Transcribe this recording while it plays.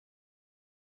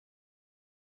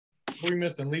Who are we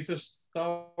missing? Lisa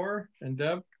Sauer and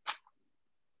Deb?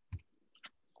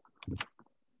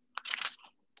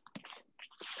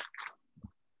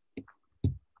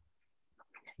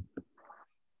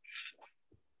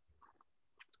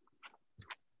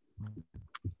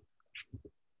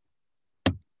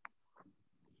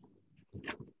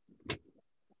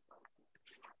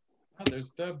 Oh, there's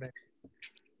Deb.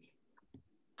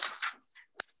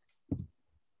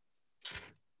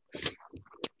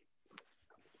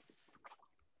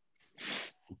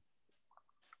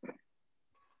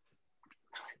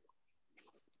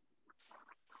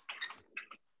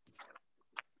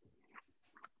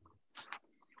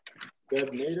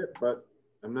 Deb made it, but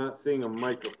I'm not seeing a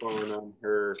microphone on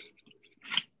her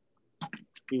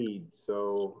feed.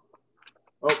 So,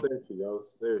 oh, there she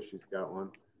goes. There, she's got one.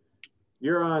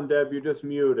 You're on, Deb. You're just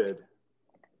muted.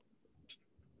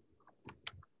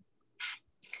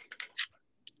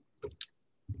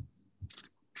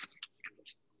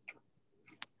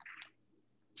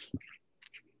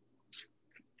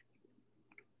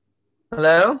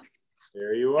 Hello?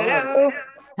 There you are. Hello.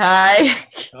 Hi.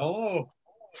 Hello.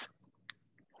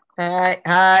 Hi.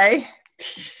 Hi.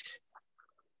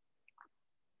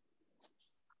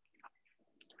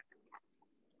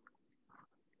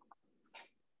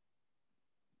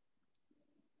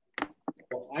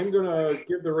 Well, I'm going to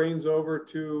give the reins over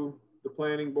to the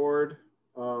planning board.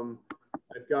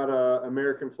 I've got an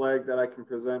American flag that I can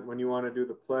present when you want to do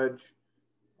the pledge.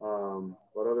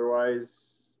 But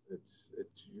otherwise, it's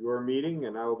your meeting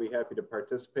and I will be happy to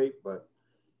participate, but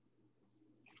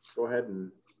go ahead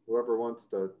and whoever wants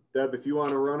to. Deb, if you want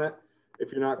to run it,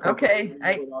 if you're not Okay.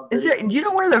 Do you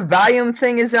know where the volume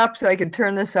thing is up so I can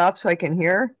turn this up so I can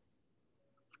hear?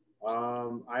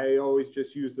 I always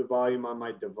just use the volume on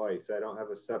my device. I don't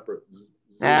have a separate Zoom.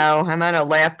 No, I'm on a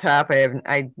laptop.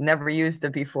 I never used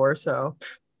it before, so.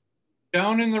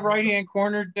 Down in the right-hand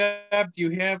corner, Deb, do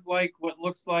you have like what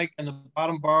looks like in the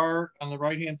bottom bar on the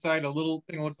right-hand side, a little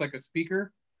thing that looks like a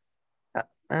speaker? I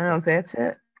don't know if that's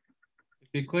it. If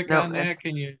you click on that,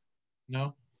 can you?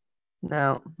 No?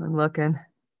 No, I'm looking.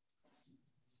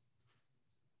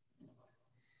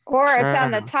 Or it's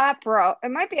on the top row.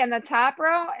 It might be on the top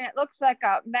row and it looks like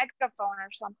a megaphone or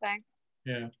something.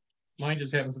 Yeah, mine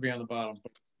just happens to be on the bottom.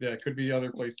 But yeah, it could be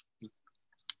other places.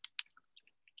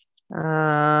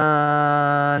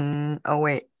 Oh,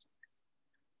 wait.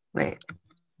 Wait,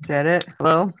 is that it?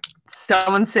 Hello?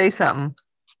 Someone say something.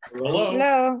 Hello?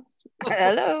 Hello?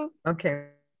 Hello? Okay,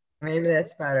 maybe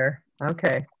that's better.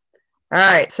 Okay. All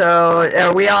right, so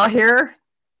are we all here?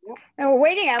 And we're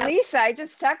waiting on Lisa. I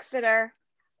just texted her.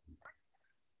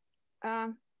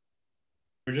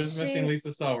 We're just missing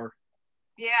Lisa Sauer.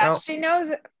 Yeah, she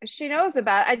knows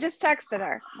about it. I just texted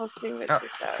her. We'll see what she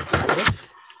says.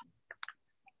 Oops.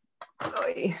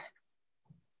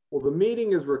 Well, the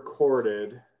meeting is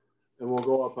recorded and will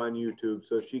go up on YouTube,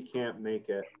 so she can't make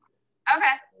it.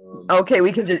 Okay. Okay,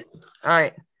 we can just, all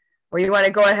right. Well, you want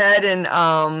to go ahead and,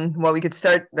 well, we could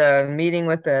start the meeting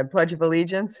with the Pledge of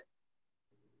Allegiance.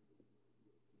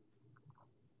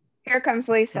 Here comes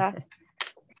Lisa.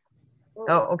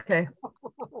 Oh, okay.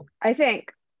 I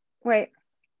think. Wait.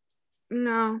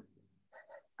 No.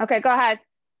 Okay, go ahead.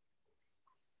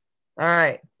 All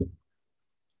right.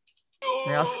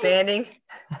 We're all standing?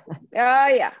 Oh,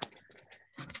 yeah.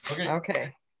 Okay.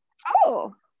 Okay.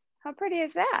 Oh, how pretty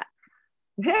is that?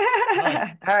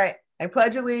 Nice. All right. I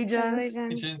pledge allegiance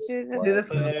to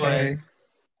the flag,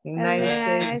 United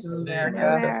States of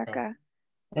America,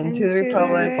 and to the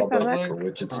republic for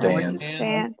which it stands,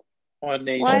 one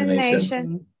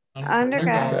nation, under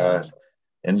God,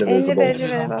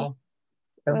 indivisible,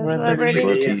 with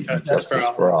liberty and justice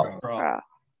for all.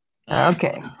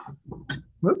 Okay.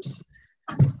 Whoops.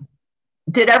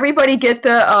 Did everybody get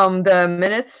the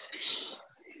minutes?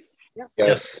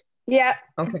 Yes. Yeah.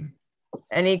 Okay.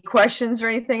 Any questions or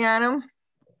anything on them?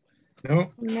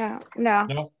 No.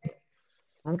 No.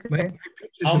 Okay.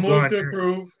 I'll move to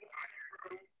approve.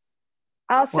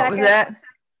 I'll second. What was that?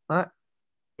 What?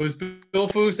 It was Bill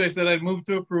Foose. I said I'd move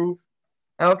to approve.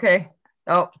 Okay.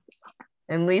 Oh,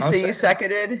 and Lisa, you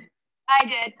seconded? I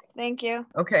did. Thank you.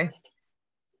 Okay.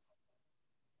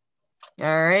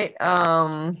 All right.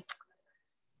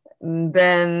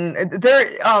 Then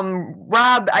there,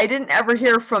 Rob, I didn't ever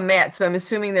hear from Matt, so I'm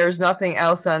assuming there's nothing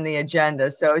else on the agenda.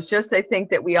 So it's just, I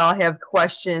think that we all have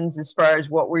questions as far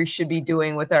as what we should be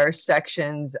doing with our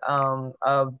sections of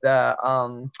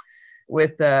the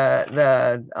with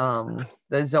the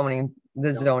zoning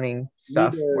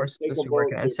stuff we're supposed to be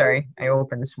working on. Sorry, I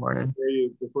opened this morning.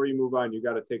 Before you move on, you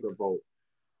got to take a vote.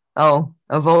 Oh,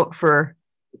 a vote for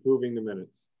approving the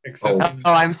minutes. Oh,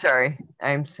 I'm sorry.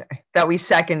 I'm sorry that we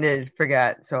seconded,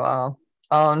 forgot. So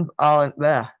I'm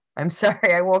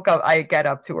sorry. I woke up, I got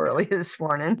up too early this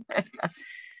morning.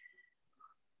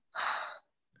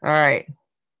 All right.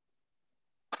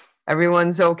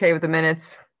 Everyone's okay with the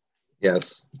minutes?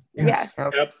 Yes. Yes.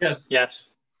 Okay. Yep.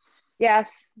 Yes. Yes.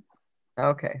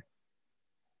 Okay.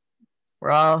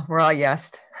 We're all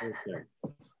yes. Okay.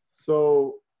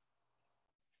 So,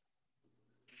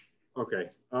 okay.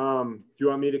 Do you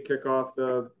want me to kick off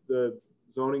the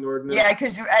zoning ordinance? Yeah,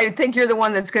 because I think you're the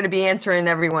one that's going to be answering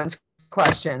everyone's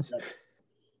questions. Yep.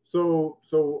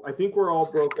 So I think we're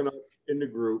all broken up into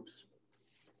groups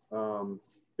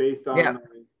based on Yeah.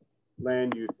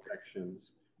 land use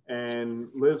sections. And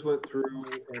Liz went through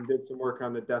and did some work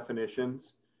on the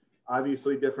definitions.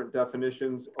 Obviously, different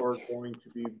definitions are going to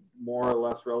be more or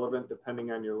less relevant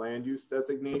depending on your land use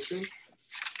designation.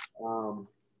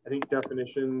 I think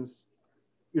definitions,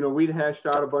 you know, we'd hashed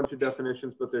out a bunch of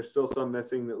definitions, but there's still some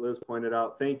missing that Liz pointed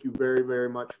out. Thank you very, very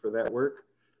much for that work,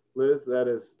 Liz. That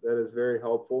is very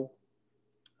helpful.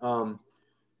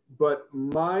 But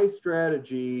my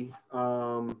strategy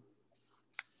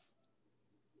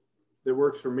that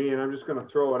works for me, and I'm just going to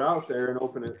throw it out there and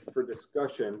open it for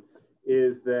discussion,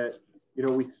 is that, you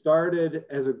know, we started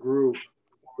as a group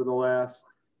over the last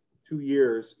 2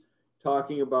 years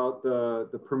talking about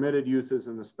the permitted uses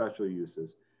and the special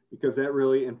uses, because that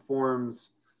really informs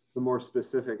the more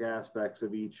specific aspects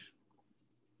of each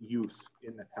use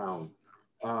in the town.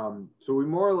 So we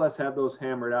more or less have those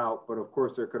hammered out, but of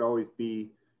course there could always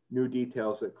be new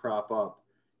details that crop up.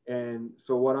 And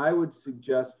so what I would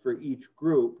suggest for each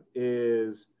group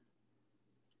is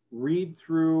read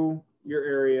through your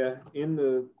area in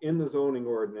the zoning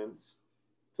ordinance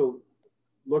to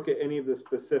look at any of the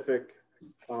specific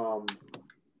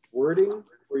wording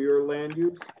for your land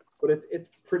use, but it's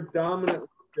predominantly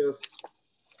just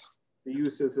the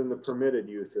uses and the permitted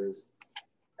uses,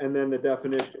 and then the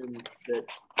definitions that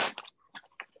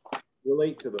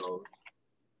relate to those.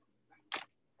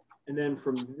 And then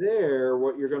from there,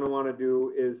 what you're going to want to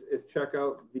do is check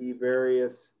out the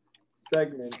various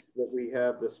segments that we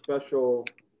have, the special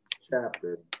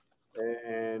chapters.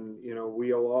 And, you know,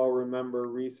 we'll all remember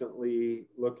recently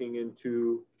looking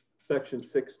into section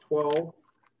 612,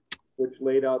 which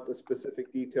laid out the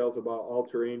specific details about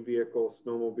all-terrain vehicles,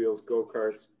 snowmobiles,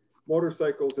 go-karts,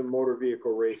 motorcycles, and motor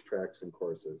vehicle racetracks and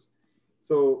courses.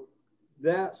 So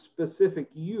that specific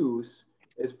use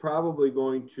is probably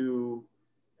going to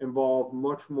involve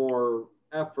much more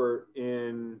effort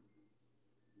in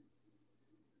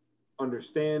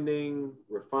understanding,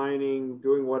 refining,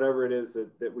 doing whatever it is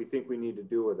that we think we need to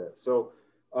do with it. So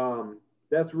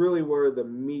that's really where the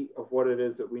meat of what it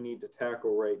is that we need to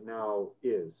tackle right now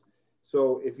is.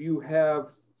 So if you have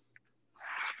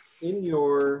in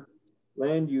your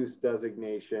land use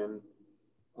designation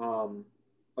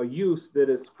a use that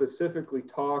is specifically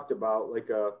talked about, like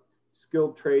a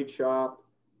skilled trade shop,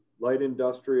 light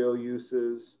industrial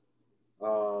uses.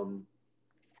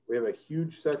 We have a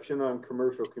huge section on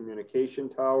commercial communication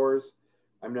towers.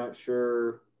 I'm not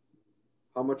sure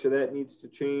how much of that needs to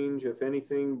change, if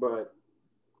anything, but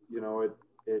you know,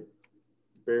 it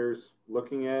bears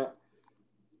looking at.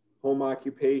 Home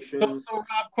occupation. So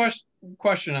Rob,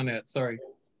 question on that, sorry.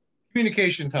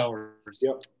 Communication towers.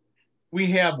 Yep. We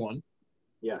have one.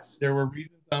 Yes. There were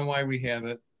reasons on why we have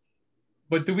it.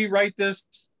 But do we write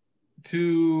this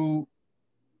to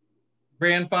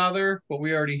grandfather what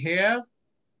we already have,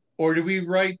 or do we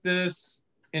write this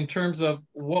in terms of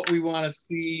what we want to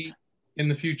see in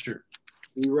the future?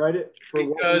 We write it for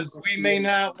because we may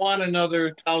not want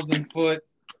another 1,000-foot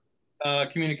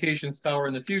communications tower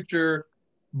in the future,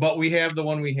 but we have the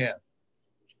one we have.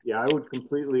 Yeah, I would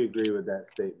completely agree with that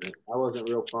statement. I wasn't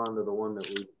real fond of the one that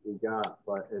we got,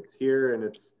 but it's here and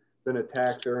it's been a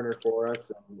tax earner for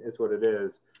us, and it's what it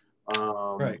is.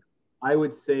 Right. I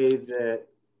would say that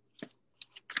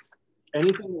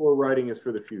anything that we're writing is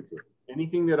for the future.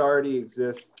 Anything that already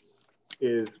exists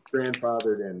is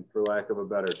grandfathered in, for lack of a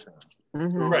better term.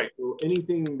 Mm-hmm. Right. So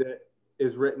anything that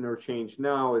is written or changed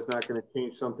now is not going to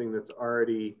change something that's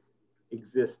already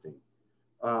existing.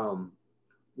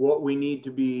 What we need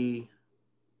to be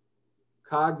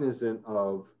cognizant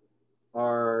of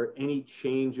are any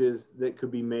changes that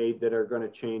could be made that are going to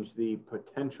change the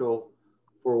potential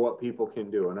for what people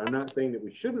can do. And I'm not saying that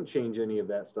we shouldn't change any of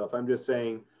that stuff. I'm just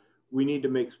saying we need to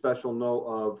make special note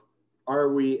of, are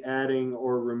we adding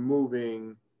or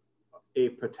removing a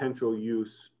potential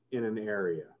use in an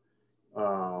area?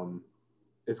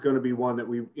 It's going to be one that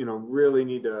we, you know, really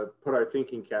need to put our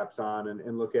thinking caps on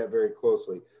and look at very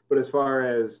closely. But as far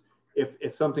as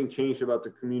if something changed about the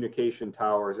communication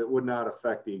towers, it would not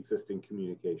affect the existing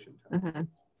communication towers.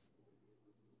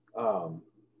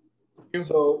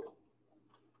 So,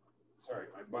 sorry,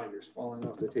 my binder's falling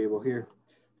off the table here.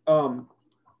 And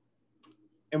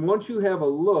once you have a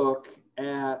look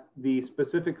at the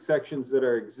specific sections that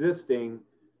are existing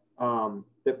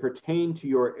that pertain to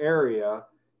your area,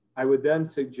 I would then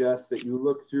suggest that you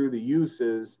look through the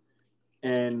uses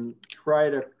and try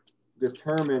to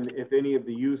determine if any of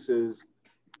the uses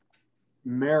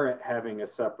merit having a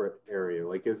separate area.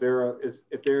 Like, if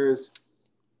there's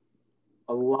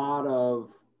a lot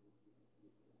of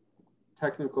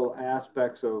technical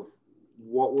aspects of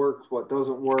what works, what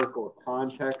doesn't work, or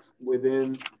context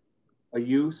within a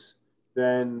use,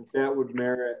 then that would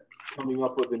merit coming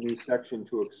up with a new section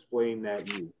to explain that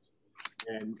use.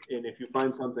 And if you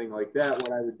find something like that,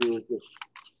 what I would do is just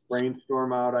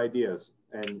brainstorm out ideas.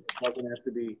 And it doesn't have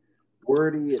to be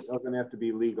wordy, it doesn't have to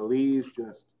be legalese,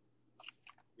 just,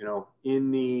 you know,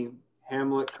 in the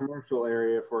Hamlet commercial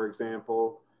area, for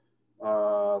example,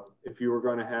 if you were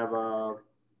going to have a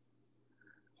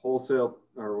wholesale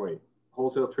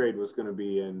trade was going to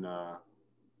be in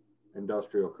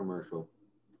industrial commercial.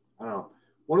 I don't know.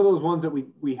 One of those ones that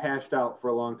we hashed out for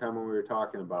a long time when we were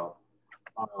talking about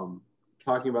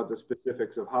the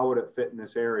specifics of how would it fit in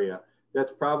this area.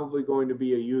 That's probably going to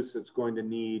be a use that's going to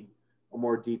need a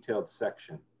more detailed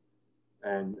section.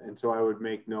 And so I would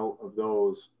make note of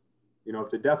those. You know,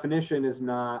 if the definition is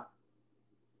not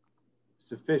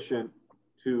sufficient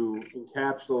to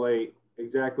encapsulate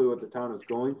exactly what the town is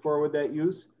going for with that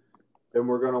use, then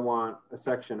we're going to want a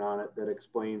section on it that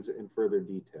explains it in further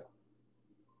detail.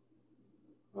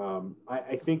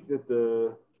 I think that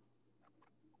the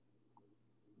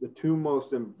two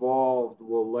most involved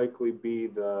will likely be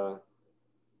the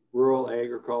rural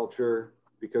agriculture,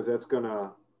 because that's going to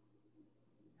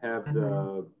have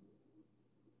the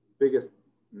biggest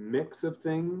mix of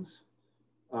things,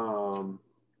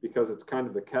 because it's kind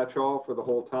of the catch-all for the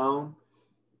whole town.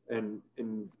 And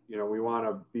you know, we want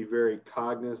to be very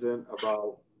cognizant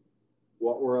about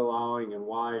what we're allowing and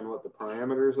why and what the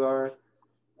parameters are.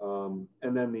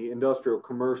 And then the industrial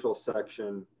commercial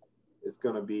section is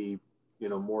going to be, you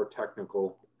know, more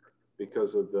technical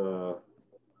because of the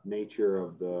nature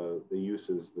of the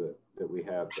uses that we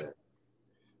have there.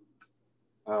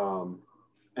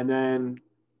 And then,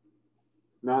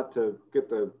 not to get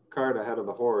the cart ahead of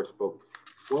the horse, but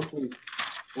once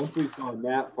we've gone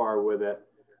that far with it,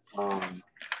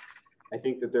 I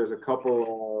think that there's a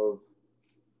couple of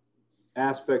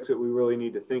aspects that we really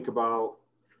need to think about.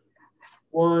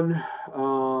 One,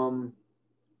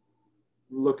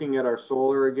 looking at our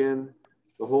solar again,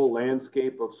 the whole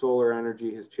landscape of solar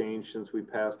energy has changed since we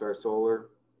passed our solar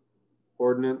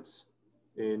ordinance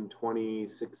in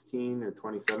 2016 or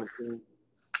 2017.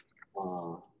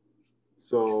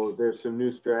 So there's some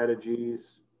new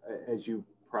strategies. As you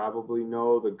probably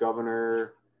know, the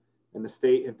governor and the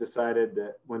state have decided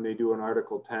that when they do an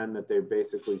Article 10, that they've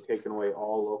basically taken away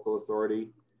all local authority.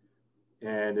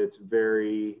 And it's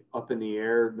very up in the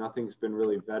air. Nothing's been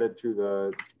really vetted through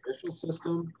the judicial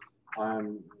system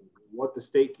on what the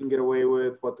state can get away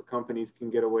with, what the companies can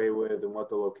get away with, and what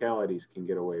the localities can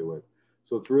get away with.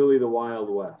 So it's really the Wild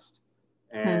West.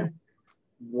 And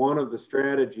one of the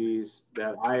strategies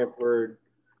that I have heard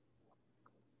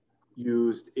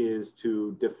used is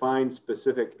to define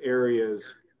specific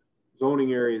areas,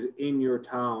 zoning areas in your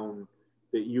town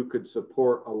that you could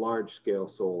support a large scale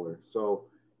solar. So,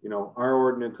 you know, our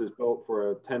ordinance is built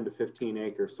for a 10 to 15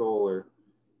 acre solar.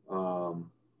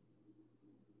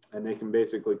 And they can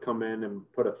basically come in and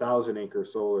put 1,000 acre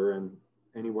solar in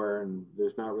anywhere, and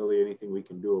there's not really anything we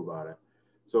can do about it.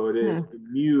 So it is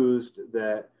used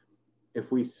that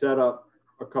if we set up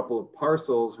a couple of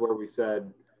parcels where we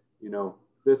said, you know,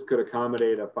 this could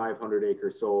accommodate a 500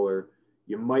 acre solar,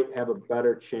 you might have a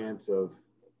better chance of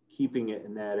keeping it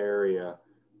in that area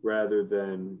rather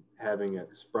than having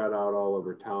it spread out all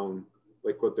over town,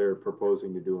 like what they're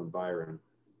proposing to do in Byron.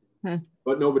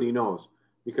 But nobody knows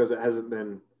because it hasn't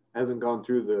gone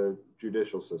through the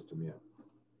judicial system yet.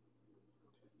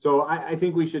 So I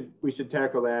think we should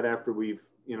tackle that after we've,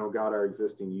 you know, got our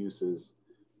existing uses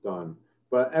done.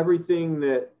 But everything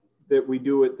that we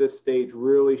do at this stage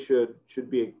really should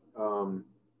be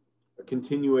a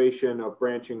continuation of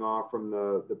branching off from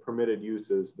the permitted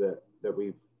uses that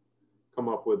we've come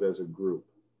up with as a group.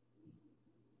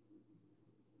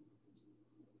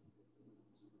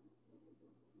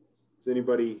 Does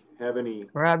anybody have any?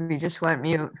 Rob, you just went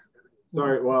mute.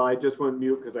 Sorry, well, I just went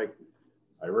mute because I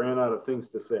ran out of things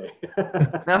to say.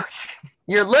 No,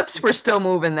 your lips were still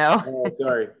moving though. Oh,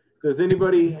 sorry. Does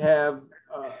anybody have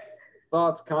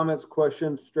thoughts, comments,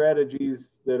 questions, strategies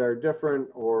that are different,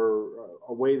 or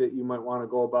a way that you might want to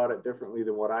go about it differently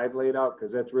than what I've laid out,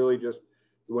 because that's really just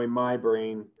the way my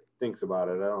brain thinks about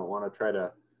it. I don't want to try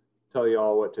to tell you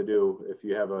all what to do if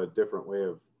you have a different way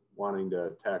of wanting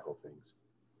to tackle things.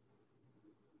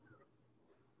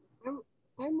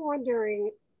 I'm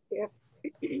wondering if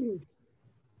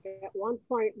at one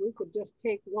point we could just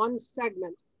take one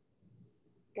segment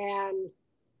and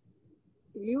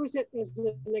use it as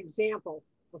an example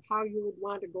of how you would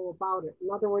want to go about it. In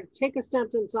other words, take a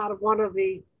sentence out of one of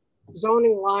the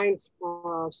zoning lines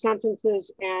or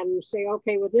sentences and say,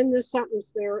 okay, within this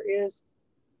sentence, there is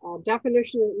a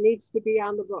definition that needs to be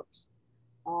on the books.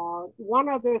 One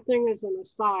other thing as an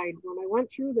aside, when I went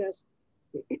through this,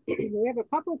 we have a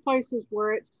couple places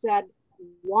where it said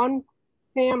one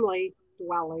family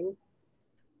dwelling,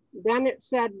 then it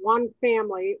said one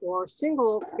family or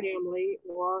single family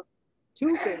or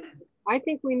two families. I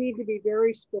think we need to be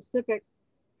very specific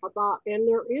about, and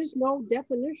there is no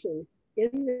definition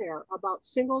in there about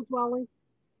single dwelling,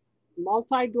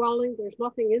 multi-dwelling. There's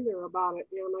nothing in there about it.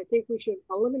 And I think we should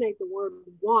eliminate the word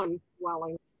one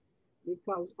dwelling,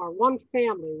 because, or one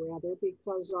family rather,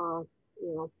 because,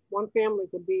 you know, one family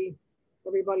could be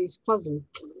everybody's cousin.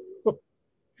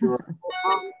 Sure.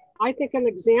 I think an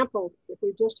example, if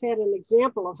we just had an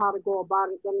example of how to go about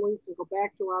it, then we can go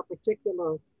back to our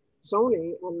particular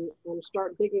zoning and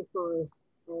start digging for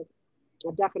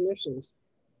definitions.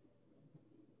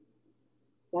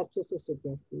 That's just a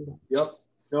suggestion. Yep.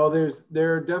 No,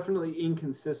 there are definitely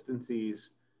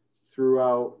inconsistencies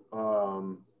throughout,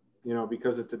 you know,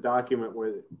 because it's a document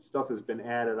where stuff has been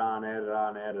added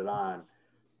on,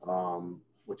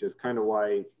 which is kind of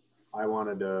why I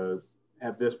wanted to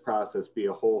have this process be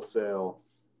a wholesale,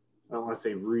 I don't want to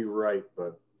say rewrite,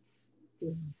 but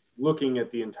looking at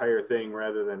the entire thing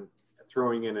rather than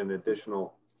throwing in an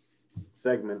additional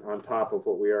segment on top of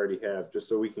what we already have, just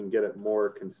so we can get it more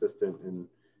consistent and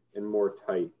more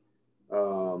tight.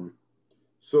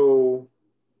 So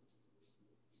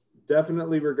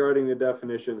definitely regarding the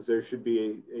definitions, there should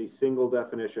be a single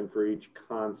definition for each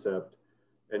concept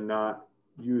and not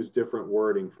use different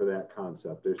wording for that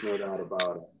concept. There's no doubt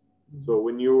about it. So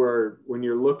when you're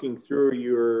looking through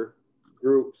your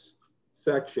group's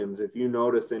sections, if you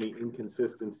notice any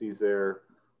inconsistencies there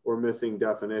or missing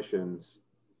definitions,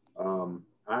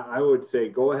 I would say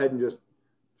go ahead and just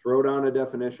throw down a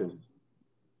definition.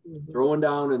 Throw one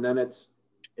down, and then it's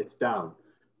down.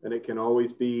 And it can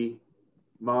always be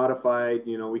modified.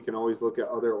 You know, we can always look at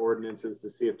other ordinances to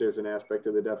see if there's an aspect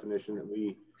of the definition that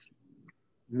we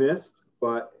missed.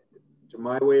 But to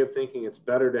my way of thinking, it's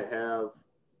better to have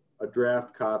a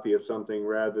draft copy of something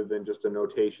rather than just a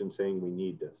notation saying we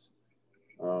need this.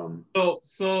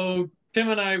 So Tim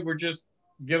and I were just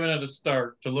giving it a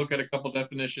start to look at a couple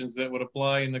definitions that would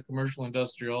apply in the commercial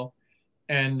industrial,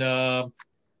 and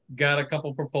got a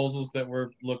couple proposals that we're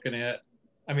looking at.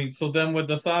 I mean, so then would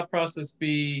the thought process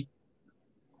be,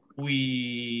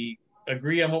 we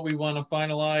agree on what we want to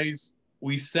finalize,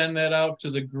 we send that out to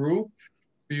the group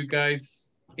for you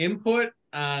guys input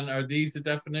on, are these the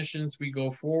definitions we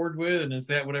go forward with, and is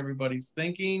that what everybody's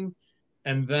thinking,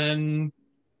 and then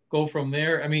go from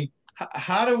there? I mean,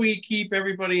 how do we keep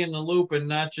everybody in the loop and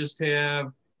not just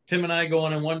have Tim and I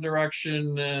going in one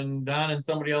direction and Don and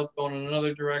somebody else going in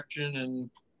another direction, and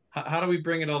how do we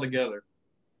bring it all together?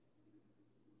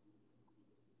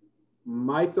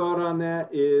 My thought on that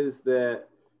is that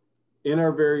in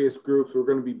our various groups, we're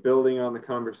going to be building on the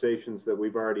conversations that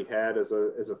we've already had as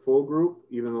a full group,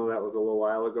 even though that was a little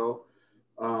while ago.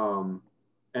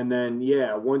 And then,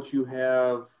 yeah, once you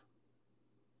have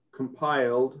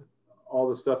compiled all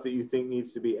the stuff that you think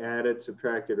needs to be added,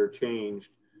 subtracted, or changed,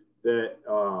 that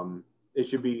it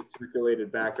should be circulated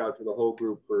back out to the whole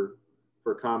group for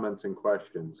comments and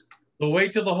questions. So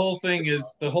wait till the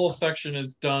whole section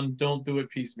is done. Don't do it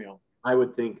piecemeal. I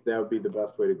would think that would be the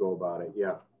best way to go about it.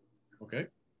 Yeah. Okay.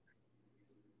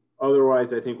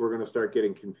 Otherwise, I think we're going to start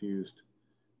getting confused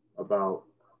about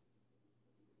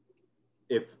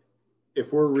if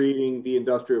we're reading the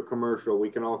industrial commercial, we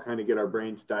can all kind of get our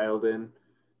brains dialed in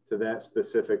to that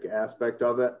specific aspect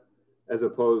of it, as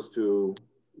opposed to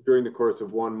during the course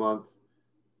of 1 month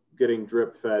getting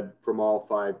drip fed from all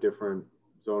 5 different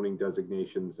zoning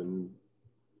designations and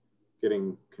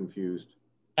getting confused.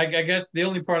 I guess the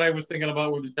only part I was thinking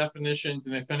about were the definitions,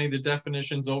 and if any of the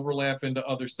definitions overlap into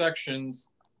other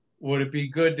sections, would it be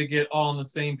good to get all on the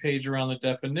same page around the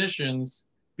definitions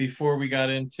before we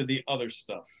got into the other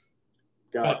stuff?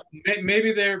 But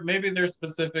maybe they're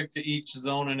specific to each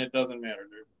zone and it doesn't matter.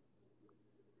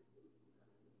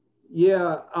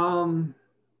 Yeah,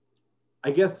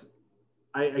 I guess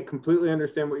I completely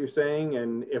understand what you're saying.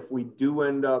 And if we do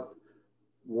end up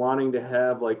wanting to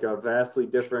have like a vastly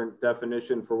different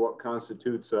definition for what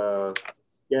constitutes a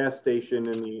gas station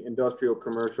in the industrial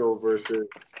commercial versus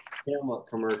hamlet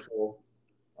commercial,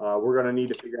 we're going to need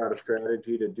to figure out a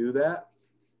strategy to do that.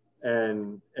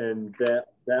 And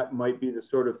that might be the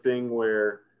sort of thing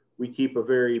where we keep a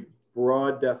very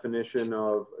broad definition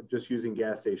of, just using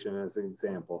gas station as an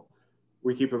example.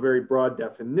 We keep a very broad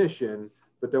definition,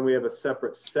 but then we have a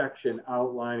separate section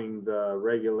outlining the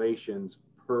regulations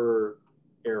per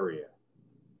area.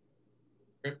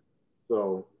 Okay.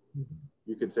 So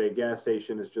you could say a gas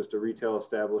station is just a retail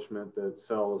establishment that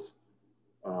sells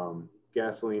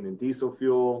gasoline and diesel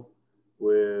fuel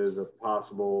with a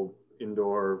possible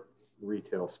indoor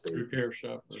retail space. Repair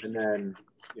shop. And then,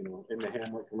 you know, in the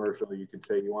hamlet commercial, you could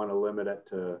say you want to limit it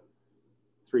to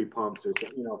 3 pumps or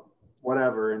something, you know,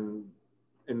 whatever. And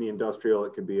in the industrial,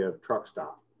 it could be a truck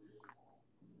stop.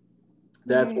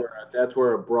 That's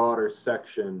where a broader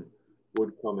section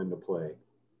would come into play.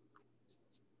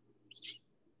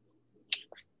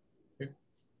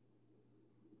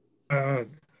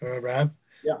 Rob?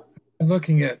 Yeah. I'm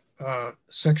looking at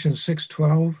section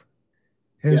 612.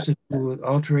 Has to do with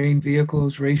all-terrain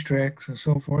vehicles, racetracks, and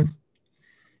so forth.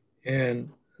 And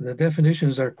the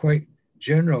definitions are quite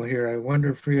general here. I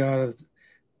wonder if we ought to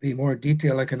be more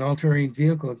detailed, like an all-terrain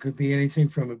vehicle. It could be anything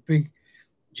from a big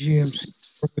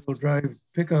GMC four-wheel drive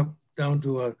pickup down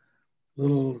to a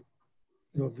little,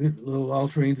 little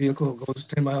all-terrain vehicle that goes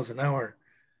 10 miles an hour.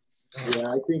 Yeah,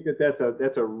 I think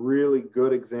that's a really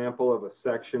good example of a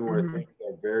section where things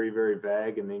are very, very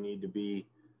vague and they need to be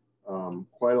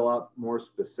quite a lot more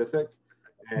specific.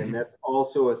 And that's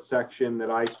also a section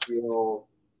that I feel,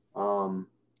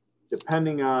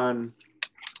 depending on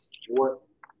right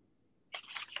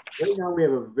now we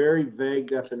have a very vague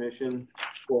definition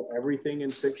for everything in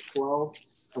 612,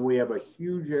 and we have a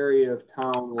huge area of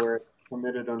town where it's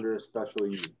permitted under a special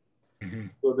use.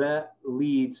 So that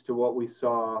leads to what we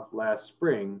saw last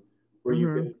spring, where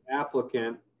you get an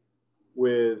applicant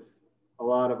with a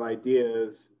lot of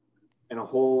ideas and a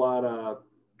whole lot of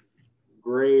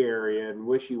gray area and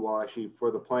wishy-washy for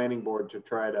the planning board to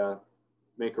try to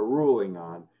make a ruling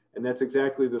on. And that's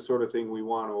exactly the sort of thing we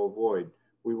want to avoid.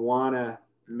 We want to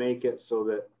make it so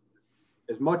that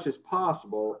as much as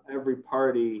possible, every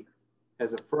party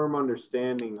has a firm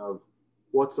understanding of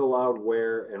what's allowed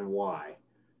where and why.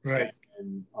 Right.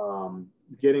 And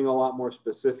getting a lot more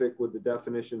specific with the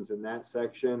definitions in that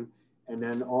section, and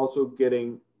then also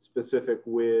getting specific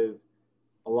with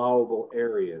allowable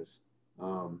areas,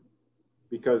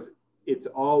 because it's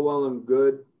all well and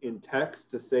good in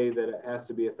text to say that it has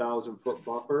to be 1,000-foot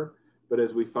buffer, but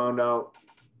as we found out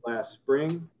last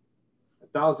spring,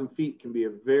 1,000 feet can be a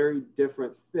very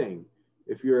different thing.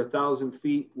 If you're 1,000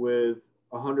 feet with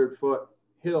a 100-foot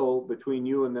hill between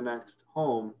you and the next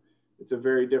home, it's a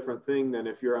very different thing than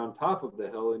if you're on top of the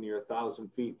hill and you're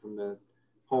 1,000 feet from the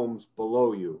homes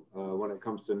below you when it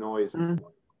comes to noise and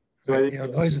stuff. So I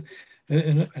think noise.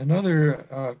 And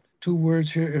another 2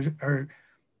 words here are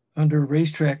under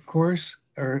racetrack course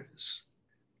are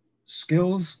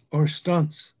skills or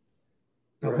stunts.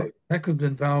 Now, that could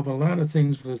involve a lot of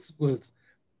things with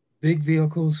big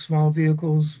vehicles, small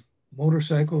vehicles,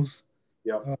 motorcycles.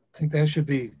 Yeah, I think that should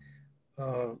be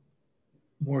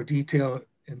more detailed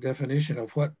in definition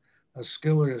of what a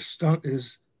skill or a stunt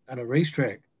is on a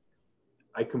racetrack.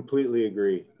 I completely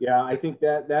agree. Yeah, I think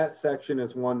that section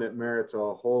is one that merits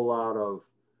a whole lot of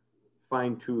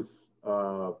fine-tooth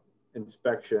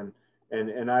inspection.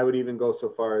 And I would even go so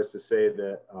far as to say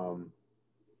that,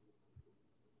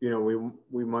 you know,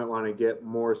 we might want to get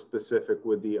more specific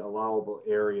with the allowable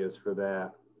areas for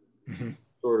that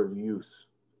sort of use,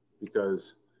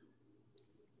 because,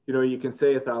 you know, you can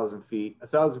say 1,000 feet.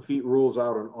 1,000 feet rules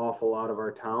out an awful lot of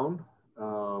our town.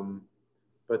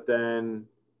 But then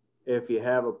if you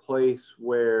have a place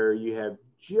where you have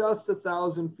just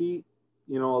 1,000 feet,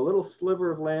 you know, a little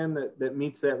sliver of land that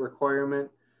meets that requirement,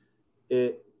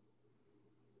 it,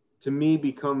 to me,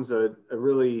 becomes a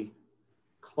really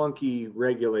clunky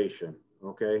regulation,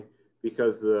 okay?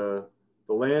 Because the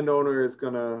landowner is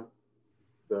gonna,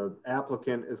 the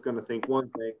applicant is gonna think one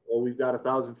thing, well, we've got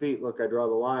 1,000 feet, look, I draw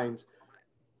the lines.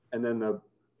 And then the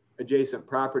adjacent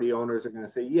property owners are gonna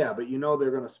say, yeah, but you know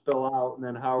they're gonna spill out, and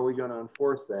then how are we gonna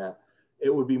enforce that?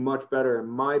 It would be much better, in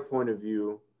my point of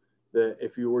view, that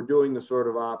if you were doing the sort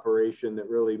of operation that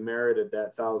really merited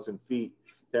that 1,000 feet,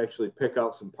 to actually pick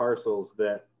out some parcels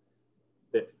that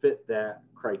fit that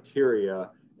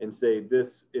criteria and say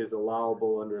this is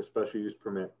allowable under a special use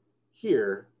permit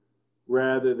here,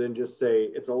 rather than just say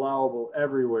it's allowable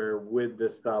everywhere with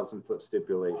this 1,000-foot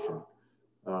stipulation.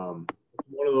 It's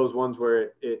one of those ones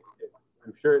where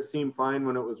I'm sure it seemed fine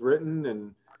when it was written,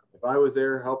 and if I was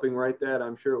there helping write that,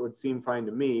 I'm sure it would seem fine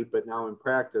to me. But now in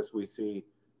practice, we see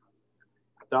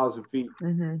 1,000 feet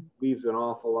leaves an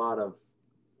awful lot of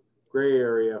gray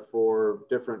area for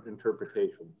different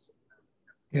interpretations.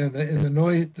 Yeah, the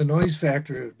noise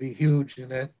factor would be huge in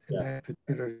that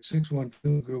particular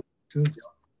 612 group too.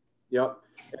 Yep,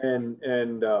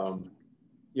 and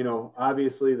you know,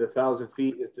 obviously the 1,000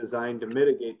 feet is designed to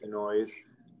mitigate the noise,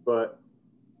 but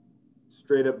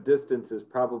straight up distance is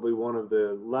probably one of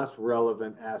the less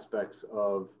relevant aspects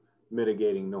of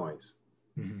mitigating noise.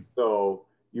 So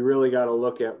you really got to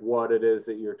look at what it is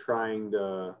that you're trying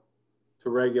to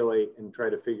regulate and try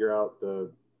to figure out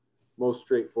the most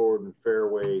straightforward and fair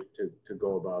way to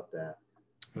go about that.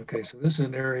 Okay, so this is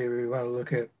an area we want to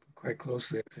look at quite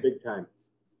closely, I think. Big time.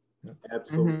 Yep.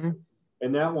 Absolutely.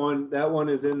 And that one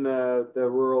is in the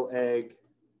rural ag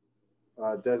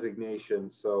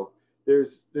designation. So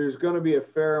there's going to be a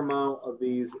fair amount of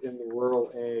these in the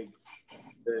rural ag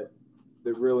that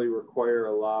really require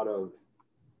a lot of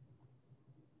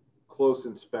close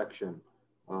inspection,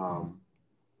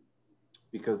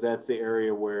 because that's the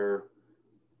area where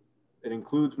it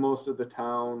includes most of the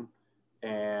town,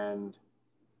 and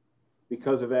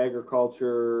because of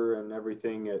agriculture and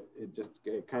everything,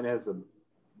 it kind of has the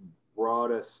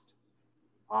broadest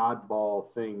oddball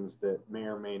things that may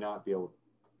or may not be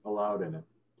allowed in it.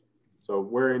 So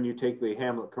wherein you take the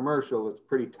Hamlet commercial, it's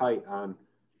pretty tight on,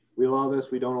 we allow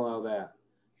this, we don't allow that.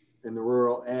 In the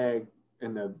rural ag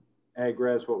and the ag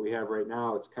res, what we have right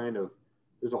now, it's kind of,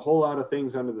 there's a whole lot of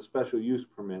things under the special use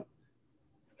permit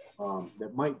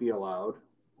that might be allowed,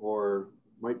 or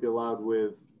might be allowed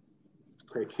with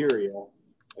criteria,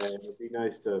 and it'd be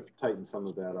nice to tighten some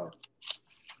of that up.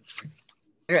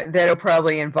 That'll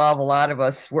probably involve a lot of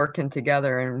us working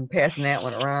together and passing that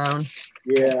one around.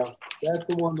 Yeah, that's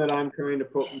the one that I'm trying to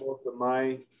put most of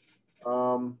my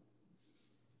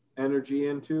energy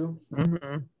into.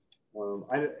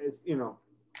 It's, you know,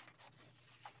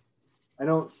 I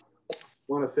don't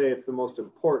want to say it's the most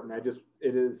important.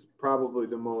 It is probably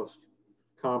the most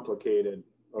complicated.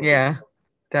 Yeah,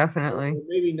 definitely.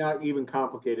 Maybe not even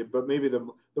complicated, but maybe the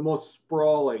most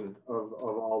sprawling of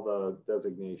all the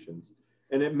designations.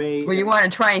 And it may. Well, you want to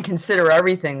try and consider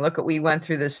everything. Look what we went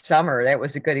through this summer. That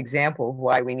was a good example of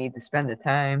why we need to spend the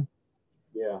time.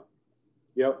 Yeah.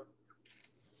 Yep.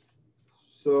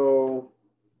 So,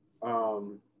 I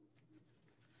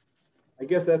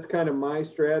guess that's kind of my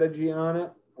strategy on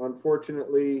it.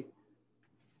 Unfortunately,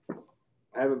 I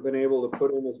haven't been able to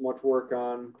put in as much work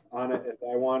on it as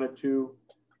I wanted to.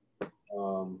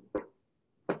 I'm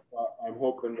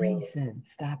hoping to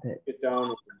stop it. Get down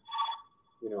and,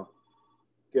 you know,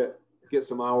 get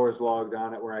some hours logged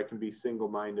on it where I can be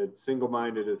single-minded.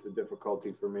 Single-minded is the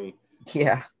difficulty for me.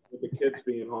 Yeah. With the kids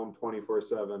being home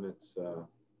 24/7, it's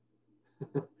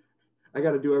I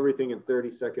got to do everything in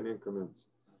 30-second increments.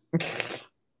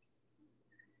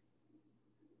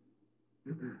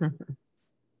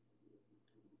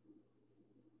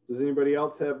 Does anybody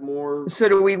else have more? So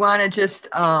do we want to just,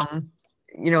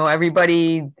 you know,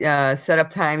 everybody set up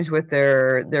times with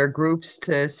their groups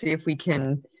to see if we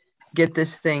can get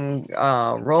this thing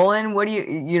rolling? What do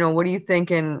you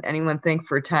think, and anyone think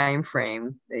for time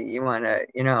frame that you want to,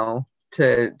 you know,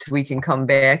 to we can come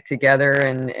back together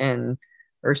and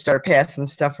or start passing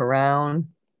stuff around?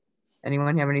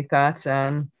 Anyone have any thoughts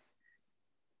on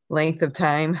length of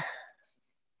time?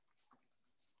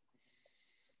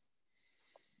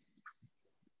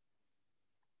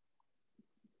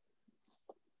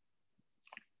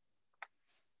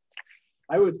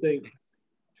 I would think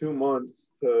 2 months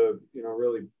to, you know,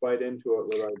 really bite into it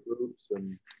with our groups,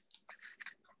 and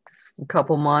a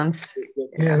couple months.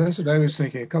 Yeah, that's what I was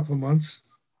thinking. A couple of months.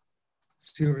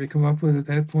 See what we come up with at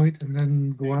that point, and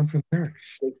then go on from there.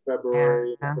 Take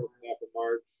February, half of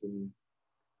March, and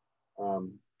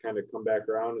kind of come back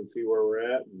around and see where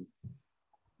we're at. And,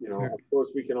 you know, of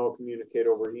course, we can all communicate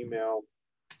over email.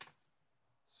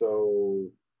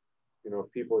 So, you know,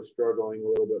 if people are struggling a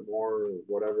little bit more or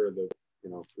whatever, you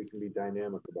know, we can be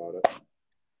dynamic about it.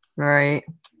 Right.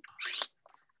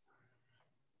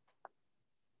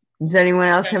 Does anyone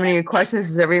else have any questions?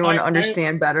 Does everyone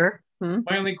understand better?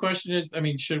 My only question is, I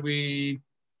mean, should we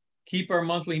keep our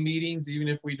monthly meetings even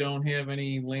if we don't have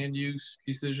any land use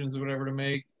decisions or whatever to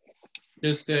make?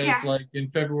 Just as like in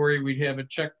February, we'd have a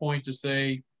checkpoint to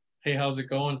say, hey, how's it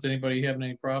going? Is anybody having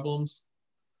any problems?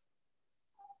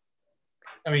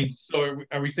 I mean, so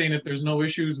are we saying if there's no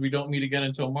issues, we don't meet again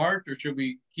until March, or should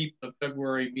we keep the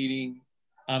February meeting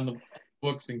on the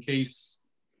books in case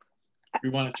we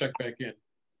want to check back in?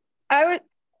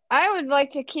 I would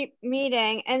like to keep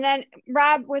meeting. And then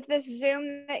Rob, with this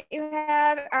Zoom that you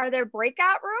have, are there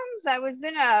breakout rooms? I was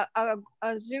in a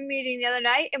Zoom meeting the other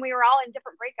night and we were all in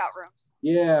different breakout rooms.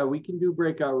 Yeah, we can do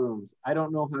breakout rooms. I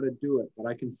don't know how to do it, but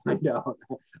I can find out.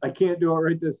 I can't do it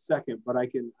right this second, but I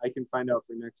can find out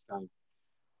for next time.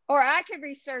 Or I could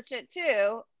research it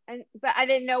too. But I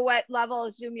didn't know what level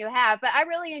of Zoom you have. But I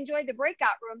really enjoyed the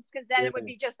breakout rooms because then it would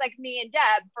be just like me and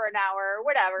Deb for an hour or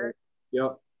whatever.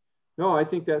 Yep. No, I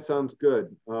think that sounds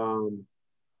good. I'll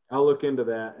look into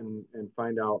that and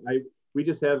find out. We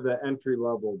just have the entry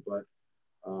level, but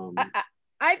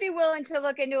I'd be willing to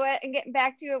look into it and get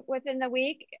back to you within the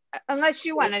week, unless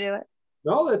you want to do it.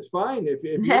 No, that's fine. If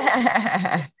you,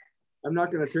 I'm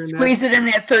not going to turn that. Squeeze it in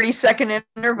that 30-second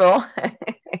interval.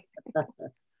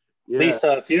 Yeah.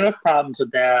 Lisa, if you have problems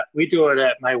with that, we do it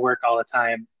at my work all the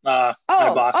time. My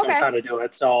boss knows how to do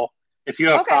it. So if you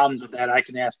have problems with that, I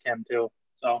can ask him too.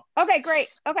 So okay, great.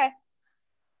 Okay.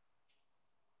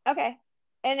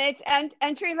 And it's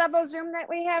entry level Zoom that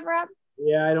we have, Rob?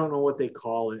 Yeah, I don't know what they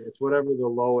call it. It's whatever the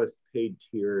lowest paid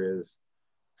tier is.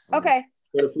 Okay.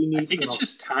 But if we need, I think it's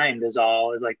just timed is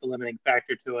like the limiting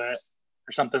factor to it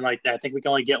or something like that. I think we can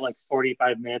only get like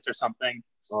 45 minutes or something.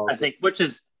 I think, which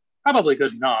is probably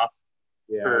good enough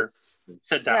for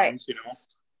sit downs, you know.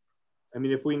 I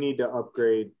mean, if we need to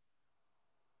upgrade,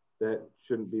 that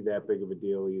shouldn't be that big of a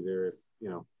deal either. You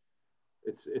know,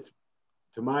 it's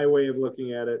to my way of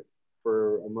looking at it,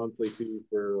 for a monthly fee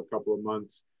for a couple of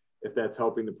months. If that's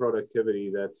helping the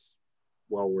productivity, that's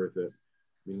well worth it.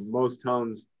 I mean, most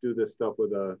towns do this stuff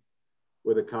with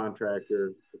a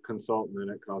contractor, a consultant,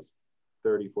 and it costs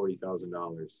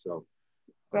 $30,000-$40,000. So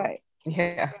right,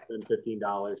 yeah, spend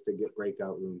 $15 to get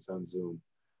breakout rooms on Zoom.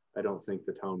 I don't think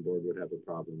the town board would have a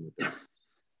problem with that.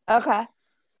 Okay. All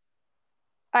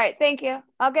right, thank you.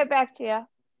 I'll get back to you.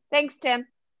 Thanks, Tim.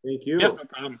 Thank you. Yep, no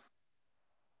problem.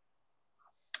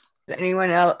 Does anyone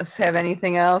else have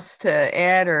anything else to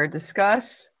add or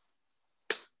discuss?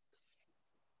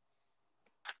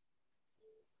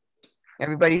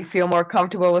 Everybody feel more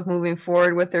comfortable with moving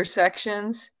forward with their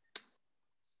sections?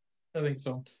 I think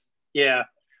so. Yeah.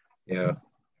 Yeah.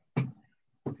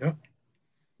 Yep.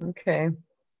 Okay. All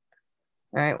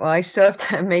right. Well, I still have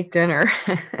to make dinner.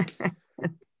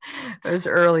 It was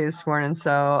early this morning,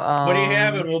 so. What do you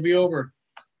have? And we'll be over.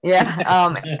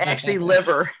 Yeah. Actually,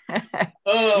 liver.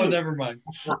 Oh, never mind.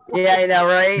 Yeah, I know,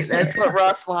 right? That's what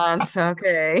Russ wants.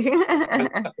 Okay. As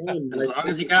long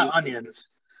as you got onions.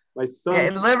 My son. Yeah,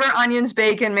 liver, onions,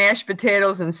 bacon, mashed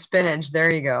potatoes, and spinach.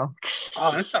 There you go.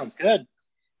 Oh, that sounds good.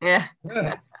 Yeah.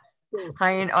 Yeah.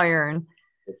 High in iron.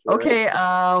 Right. Okay.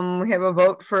 We have a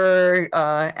vote for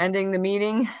ending the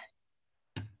meeting,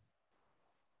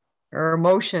 or a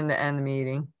motion to end the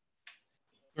meeting.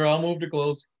 Sure, I'll move to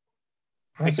close.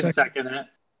 I can second it.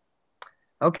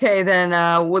 Okay, then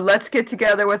let's get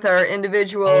together with our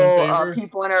individual All in favor?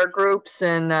 people in our groups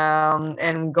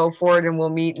and go forward, and we'll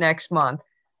meet next month.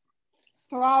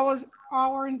 So all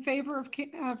are in favor of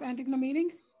ending the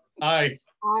meeting? Aye.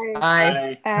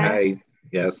 Aye. Aye.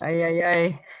 Yes.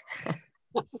 Aye.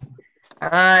 All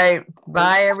right.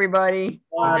 Bye, everybody.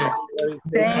 Bye.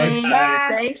 Okay.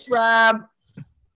 Thanks, Rob.